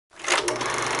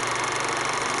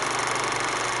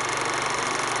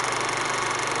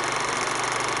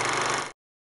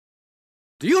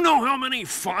Do you know how many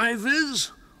 5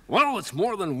 is? Well, it's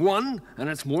more than 1, and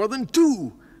it's more than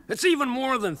 2. It's even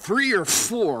more than 3 or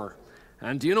 4.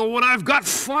 And do you know what I've got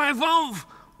 5 of?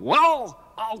 Well,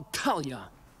 I'll tell you.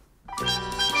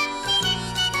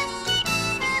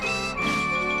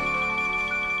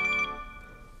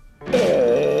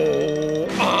 Oh,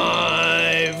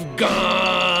 I've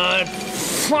got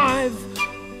 5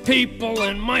 people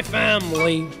in my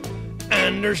family,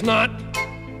 and there's not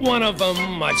one of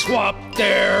them I'd swap.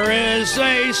 There is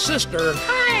a sister.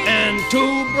 Hi. And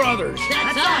 2 brothers.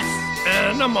 That's us.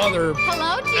 And a mother.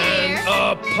 Hello, dear. And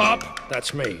a pup.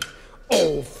 That's me.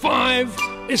 Oh, 5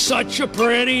 is such a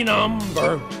pretty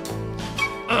number.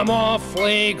 I'm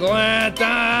awfully glad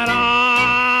that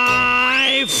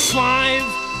I've 5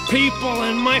 people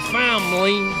in my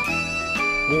family.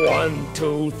 1,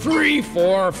 2, 3,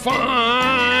 4,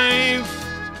 5.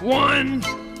 1,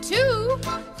 2,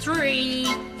 3,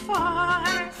 4,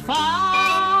 5.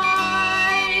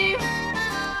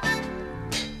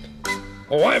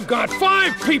 Oh, I've got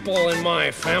 5 people in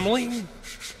my family,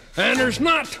 and there's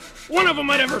not one of them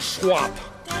I'd ever swap.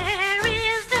 There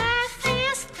is a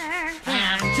sister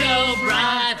and 2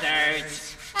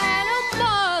 brothers and a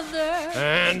mother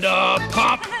And a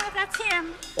pup. That's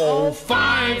him. Oh,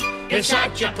 5 is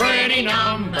such a pretty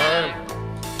number.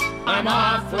 I'm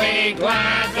awfully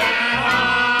glad that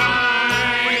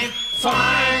I've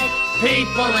 5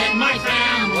 people in my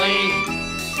family.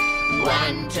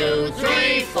 1, 2,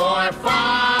 3, 4,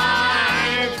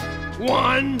 5.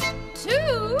 1,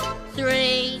 2,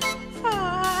 3, 4,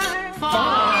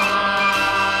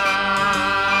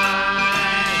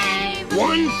 5.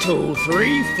 1, 2,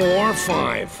 3, 4,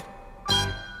 5.